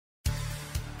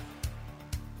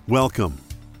Welcome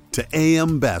to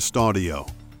AM Best Audio.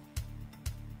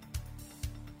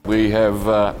 We have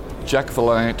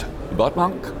Javkhlant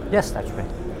Batmunkh, Yes, that's right.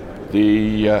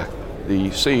 the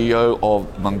CEO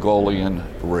of Mongolian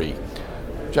Re.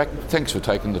 Jack, thanks for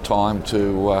taking the time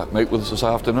to meet with us this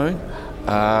afternoon.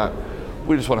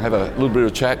 We just want to have a little bit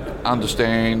of chat,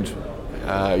 understand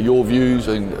your views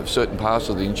in certain parts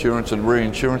of the insurance and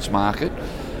reinsurance market.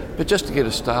 But just to get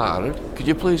us started, could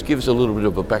you please give us a little bit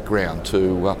of a background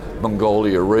to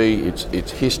Mongolian Re,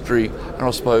 its history, and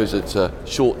I suppose its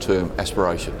short-term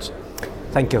aspirations?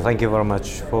 Thank you very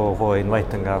much for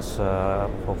inviting us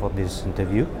for this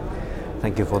interview.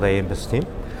 Thank you for the AMBS team.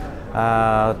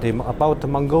 About the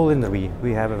Mongolian Re,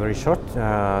 we have a very short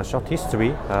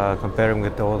history comparing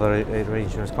with the other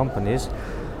reinsurance companies.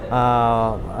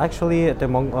 Actually,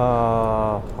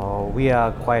 we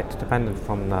are quite dependent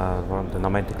from the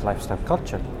nomadic lifestyle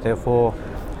culture. Therefore,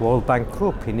 World Bank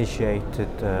Group initiated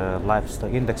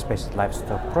index-based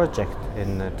livestock project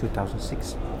in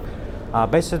 2006.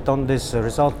 Based on this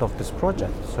result of this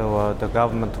project, so the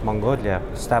government of Mongolia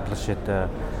established a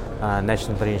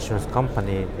national reinsurance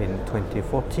company in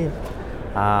 2014.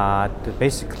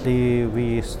 Basically,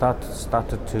 we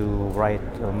started to write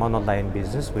a monoline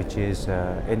business, which is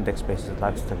index-based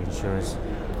livestock insurance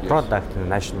product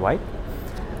nationwide.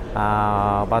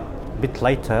 But a bit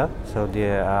later, so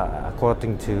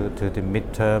according to the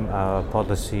midterm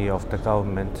policy of the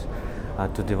government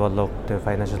to develop the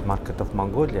financial market of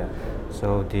Mongolia,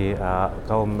 so the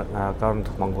government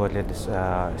of Mongolia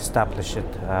established,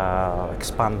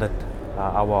 expanded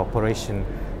our operation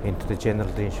into the general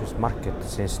reinsurance market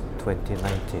since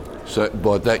 2019. So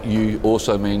by that you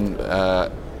also mean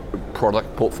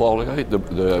product portfolio,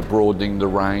 the broadening the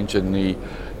range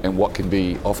and what can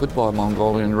be offered by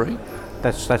Mongolian Re?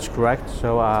 That's correct.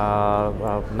 So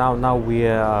now we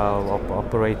are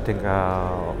operating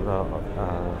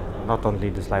not only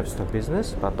this livestock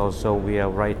business, but also we are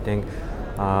writing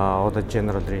other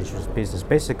general reinsurance business,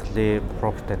 basically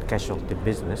property and casualty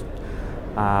business.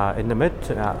 In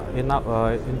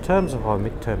terms of our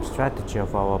midterm strategy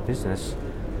of our business,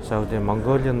 so the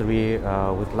Mongolian Re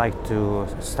would like to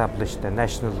establish the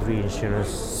national reinsurance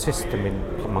system in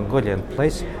Mongolia in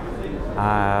place.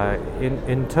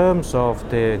 In terms of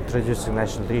the introducing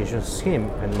national reinsurance scheme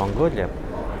in Mongolia,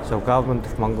 so government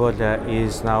of Mongolia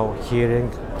is now hearing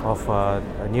of a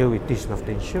new edition of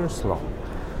the insurance law.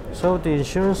 So the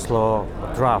insurance law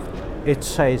draft, it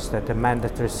says that the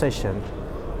mandatory cession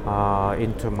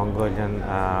into Mongolian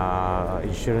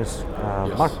insurance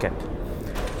market.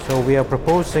 So we are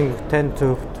proposing 10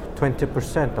 to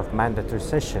 20% of mandatory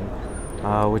cession,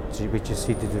 which is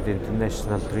ceded to the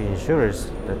international reinsurers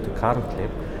currently.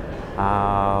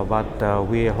 But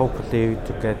we hopefully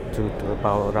to get to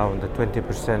about around the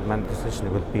 20% mandatory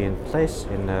cession will be in place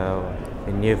in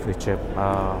near future,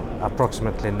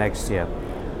 approximately next year.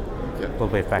 Yep. Will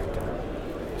be effective.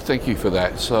 Thank you for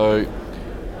that. So,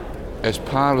 as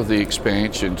part of the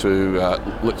expansion to,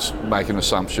 let's make an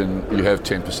assumption, you have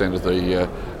 10%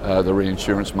 of the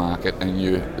reinsurance market, and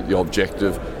the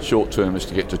objective short term is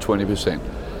to get to 20%.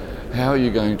 How are you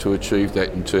going to achieve that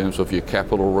in terms of your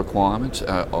capital requirements?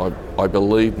 I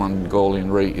believe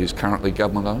Mongolian Re is currently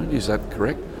government owned. Is that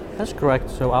correct? That's correct.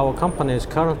 So our company is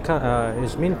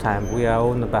meantime we are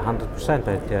owned by 100%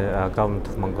 by the government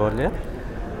of Mongolia.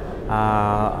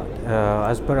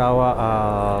 As per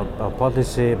our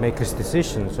policy makers'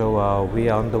 decision, so we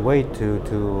are on the way to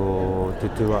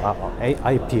do a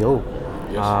IPO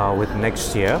with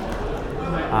next year.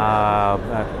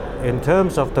 In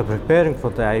terms of the preparing for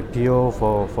the IPO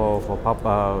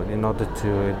in order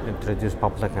to introduce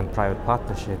public and private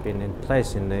partnership in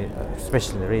place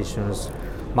especially in the reinsurance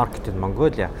market in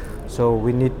Mongolia, so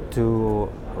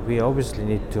we obviously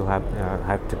need to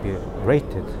have to be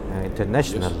rated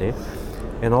internationally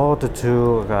in order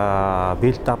to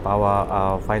build up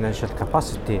our financial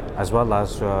capacity, as well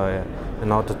as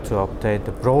in order to obtain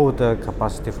the broader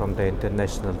capacity from the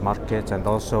international markets, and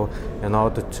also in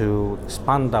order to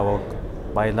expand our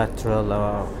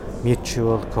bilateral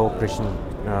mutual cooperation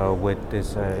with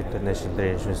this international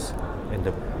reinsurers in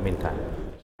the meantime.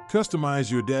 Customize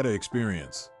your data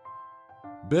experience.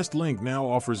 BestLink now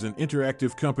offers an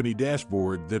interactive company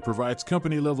dashboard that provides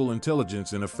company-level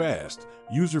intelligence in a fast,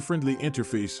 user-friendly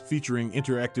interface featuring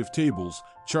interactive tables,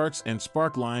 charts, and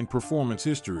Sparkline performance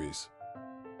histories.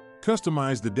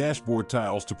 Customize the dashboard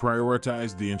tiles to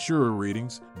prioritize the insurer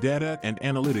ratings, data, and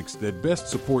analytics that best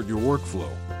support your workflow.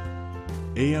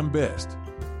 AM Best.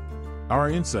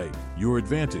 Our insight, your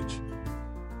advantage.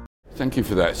 Thank you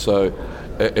for that. So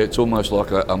it's almost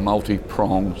like a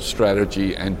multi-pronged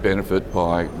strategy and benefit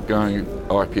by going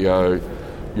IPO,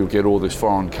 you'll get all this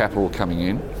foreign capital coming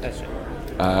in. That's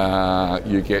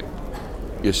it.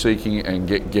 You're seeking and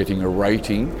getting a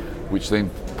rating, which then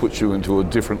puts you into a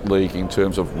different league in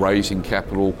terms of raising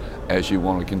capital as you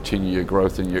want to continue your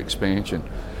growth and your expansion.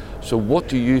 So what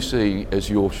do you see as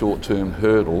your short-term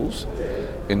hurdles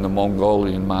in the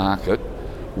Mongolian market,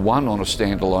 one on a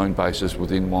standalone basis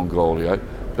within Mongolia,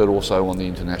 but also on the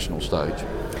international stage?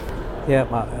 Yeah,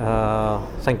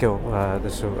 thank you.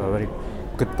 This is a very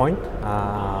good point.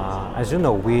 As you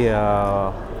know,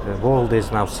 the world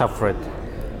is now suffering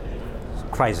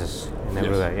crisis in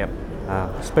everywhere. Yes.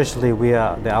 Yep. Especially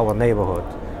our neighborhood,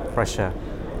 Russia,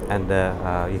 and the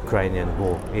Ukrainian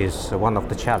war is one of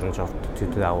the challenges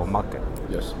to our market.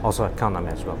 Yes. Also economy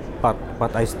as well. But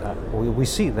we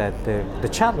see that the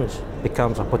challenge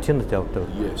becomes opportunity of the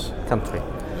Yes. country.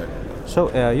 Yeah. So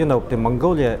the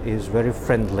Mongolia is very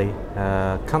friendly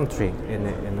country.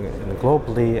 In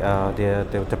globally,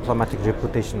 the diplomatic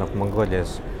reputation of Mongolia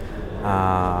is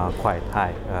quite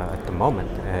high at the moment.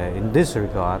 In this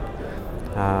regard,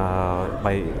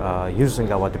 by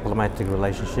using our diplomatic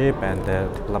relationship and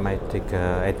diplomatic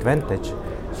advantage,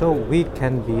 so we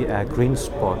can be a green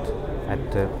spot at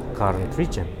the current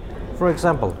region. For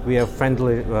example, we have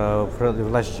friendly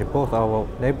relationship both our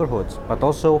neighborhoods, but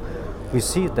also we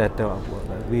see that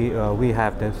we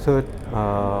have the third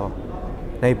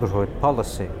neighborhood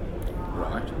policy,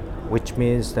 Right. which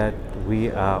means that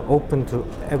we are open to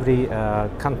every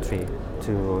country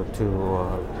to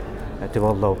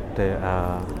develop the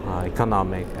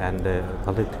economic and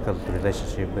political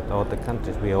relationship with other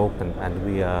countries. We are open and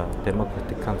we are a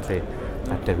democratic country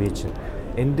at the region.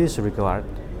 In this regard,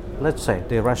 let's say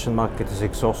the Russian market is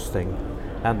exhausting,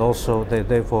 and also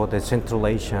therefore the Central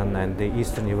Asian and the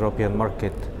Eastern European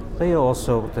market, they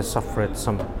suffered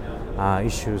some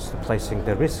issues placing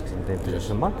the risks in the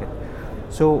international market.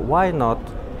 So why not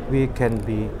we can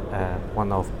be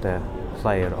one of the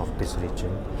player of this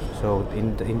region? So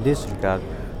in this regard,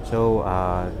 so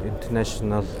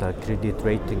international credit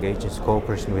rating agencies,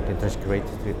 cooperation with international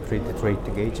credit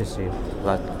rating agencies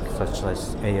such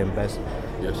as AM Best,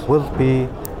 Yes. will be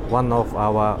one of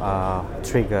our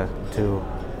trigger to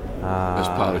As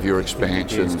part of your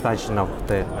expansion. the expansion of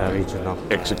the regional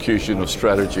Execution of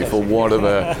strategy, for want of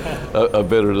a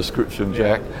better description,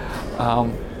 Jack.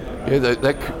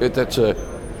 That's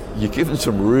you're given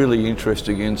some really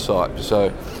interesting insight.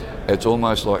 So it's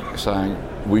almost like saying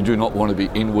we do not want to be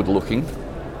inward looking.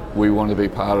 We want to be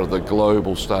part of the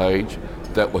global stage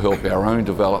that will help our own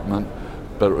development,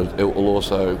 but it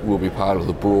will be part of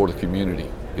the broader community.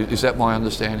 Is that my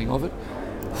understanding of it?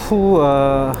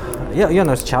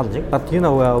 Yeah, it's challenging, but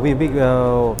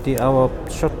our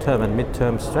short-term and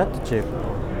mid-term strategy,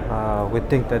 we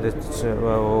think that it's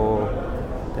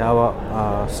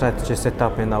our strategy set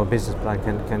up in our business plan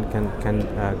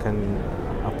can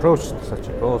approach such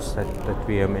goals that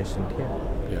we have mentioned here.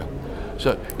 Yeah.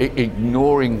 So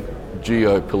ignoring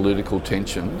geopolitical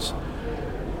tensions,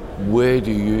 where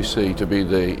do you see to be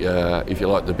the, if you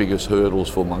like, the biggest hurdles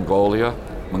for Mongolian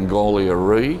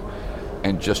Re,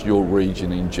 and just your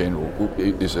region in general?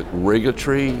 Is it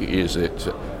regulatory? Is it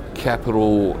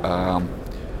capital,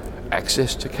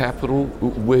 access to capital?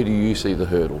 Where do you see the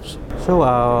hurdles? So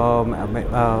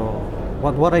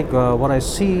what I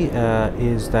see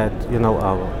is that in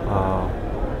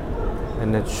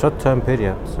a short-term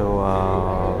period, so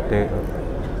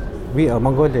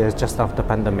Mongolia is just after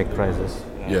pandemic crisis.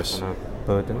 Yes.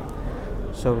 Burden.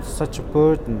 So such a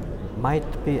burden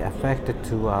might be affected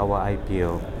to our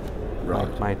IPO.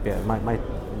 Right. Might be.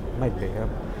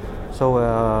 So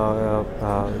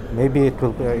maybe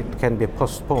it can be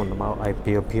postponed. Our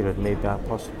IPO period may be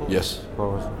postponed. Yes.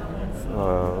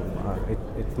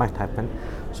 It might happen.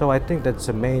 So I think that's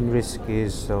the main risk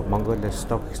is Mongolian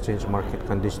stock exchange market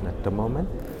condition at the moment.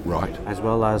 Right. As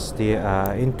well as the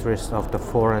interest of the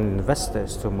foreign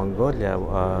investors to Mongolia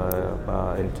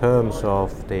in terms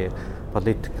of the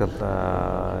political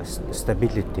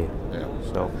stability. Yeah.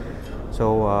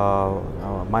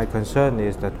 So my concern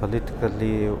is that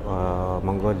politically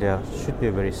Mongolia should be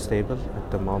very stable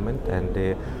at the moment,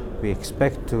 and we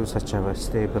expect to such a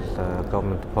stable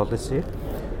government policy.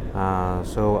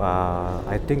 So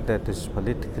I think that is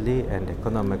politically and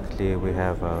economically we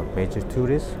have major two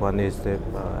risks. One is the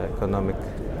economic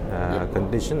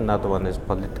condition, another one is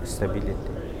political stability.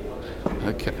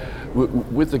 Okay.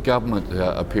 With the government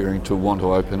appearing to want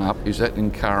to open up, is that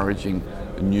encouraging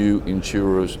new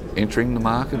insurers entering the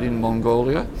market in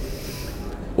Mongolia,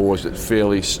 or is it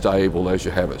fairly stable as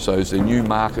you have it? So is there new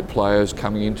market players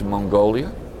coming into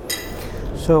Mongolia?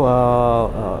 So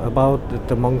about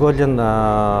the Mongolian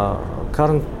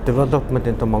current development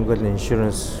in the Mongolian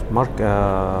insurance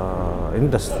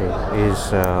industry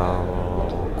is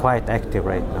quite active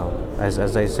right now. As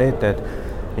I said, that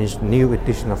new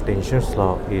edition of the insurance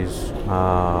law is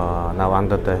now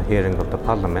under the hearing of the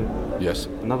parliament. Yes.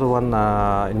 Another one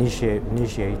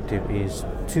initiative is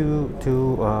to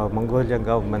Mongolian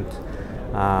government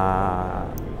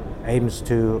aims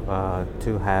to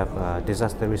have a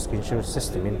disaster risk insurance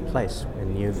system in place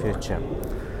in near future.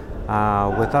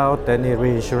 Without any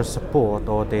reinsurance support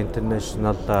or the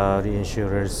international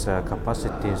reinsurers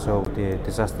capacity, so the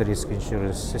disaster risk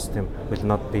insurance system will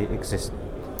not exist.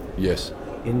 Yes.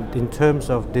 In terms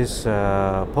of this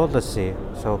policy,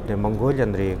 so the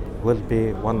Mongolian Re will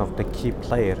be one of the key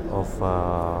players of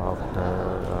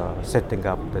setting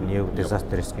up the new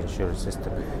disaster risk insurance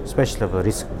system, especially for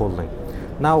risk pooling.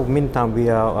 Now, meantime, we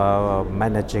are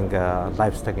managing a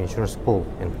livestock insurance pool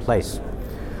in place,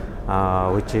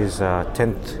 which is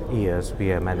 10th years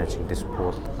we are managing this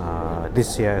pool.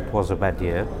 This year it was a bad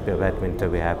year, a bad winter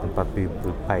we happened, but we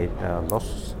paid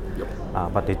losses.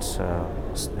 But it's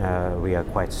we are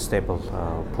quite stable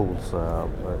pools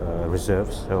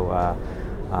reserves, so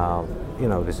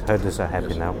these herders are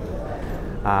happy now.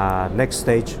 Next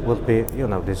stage will be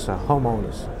these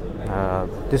homeowners.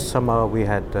 This summer we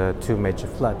had 2 major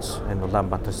floods in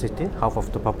Ulaanbaatar city. Half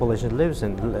of the population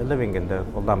living in the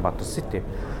Ulaanbaatar city.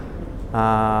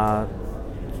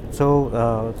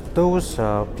 So those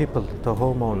people, the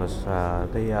homeowners,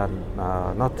 they are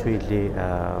not really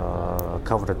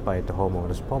covered by the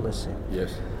homeowners policy.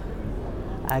 Yes.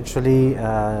 Actually,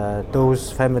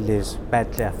 those families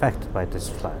badly affected by this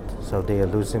flood. So they are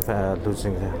losing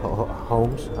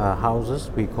homes, houses.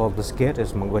 We call this ger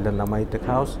as Mongolian Namaitik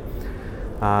house.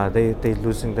 They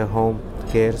losing their home,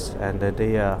 gears, and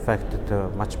they are affected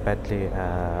much badly.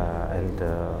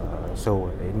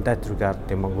 So in that regard,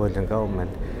 the Mongolian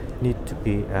government need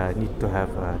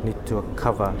to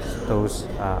cover those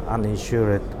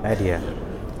uninsured area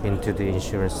into the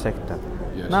insurance sector.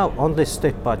 Yes. Now, on the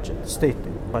state budget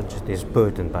is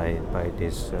burdened by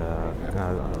this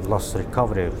loss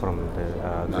recovery from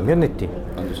the community.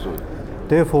 Understood.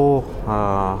 Therefore,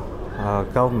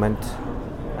 government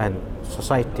and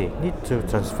society need to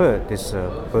transfer this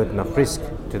burden of risk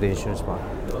to the insurance market.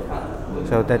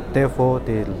 So that therefore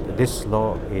this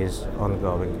law is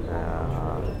ongoing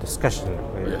discussion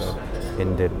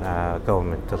in the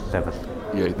governmental level.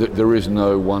 Yeah, there is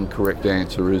no one correct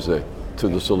answer, is there, to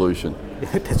the solution?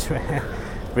 That's right.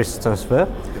 Risk transfer.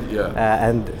 Yeah.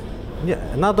 And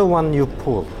another one new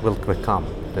pool will become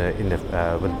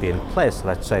will be in place.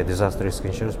 Let's say disaster risk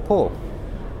insurance pool.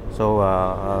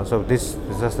 So this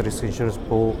disaster risk insurance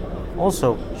pool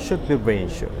also should be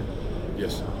reinsured.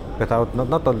 Yes. Without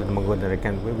not only the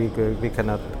Mongolian we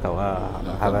cannot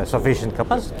have a sufficient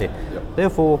capacity. Yep.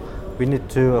 Therefore, we need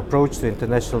to approach the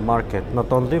international market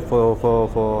not only for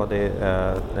the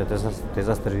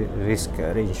disaster risk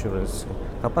reinsurance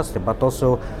capacity, but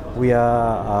also we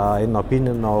are in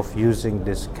opinion of using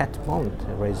this cat bond,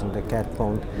 raising the cat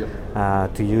bond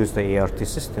to use the ART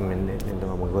system in the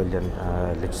Mongolian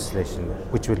legislation,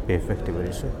 which will be effective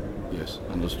very soon. Yes,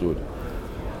 understood.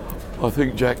 I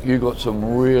think, Jack, you got some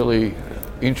really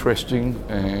interesting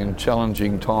and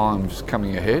challenging times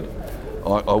coming ahead.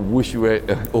 I wish you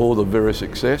all the very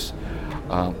success.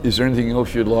 Is there anything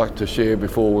else you'd like to share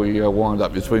before we wind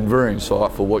up? It's been very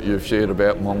insightful what you've shared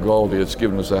about Mongolia. It's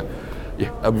given us a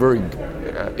very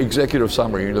executive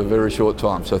summary in a very short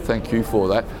time. So thank you for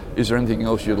that. Is there anything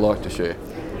else you'd like to share?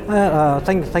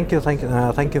 Thank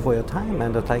you for your time,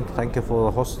 and thank you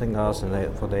for hosting us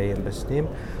and for the AMBS team.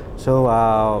 So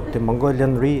the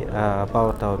Mongolian Re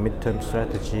about our midterm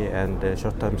strategy and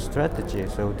short-term strategy.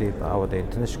 So the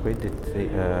international credit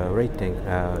rating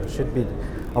should be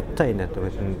obtained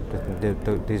within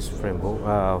this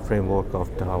framework of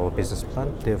our business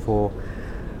plan. Therefore,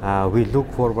 we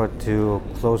look forward to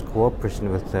close cooperation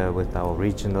with our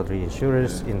regional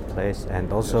reinsurers in place,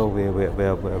 and also we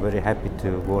are very happy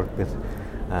to work with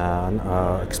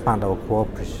expand our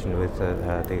cooperation with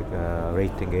the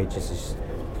rating agencies,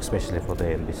 especially for the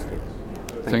AMBS team.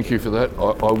 Thank you for that.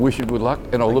 I wish you good luck,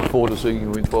 and I look forward to seeing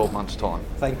you in 12 months' time.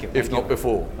 Thank you. If not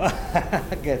before.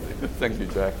 Good. Thank you,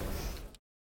 Jack.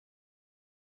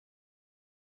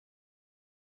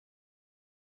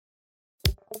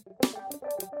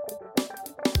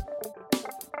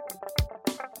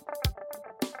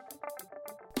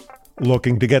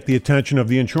 Looking to get the attention of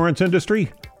the insurance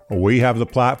industry? We have the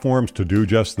platforms to do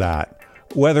just that.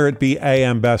 Whether it be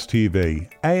AM Best TV,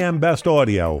 AM Best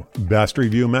Audio, Best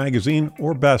Review Magazine,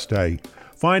 or Best Day,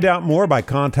 Find out more by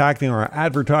contacting our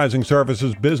Advertising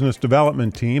Services Business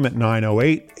Development Team at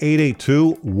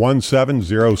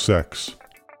 908-882-1706.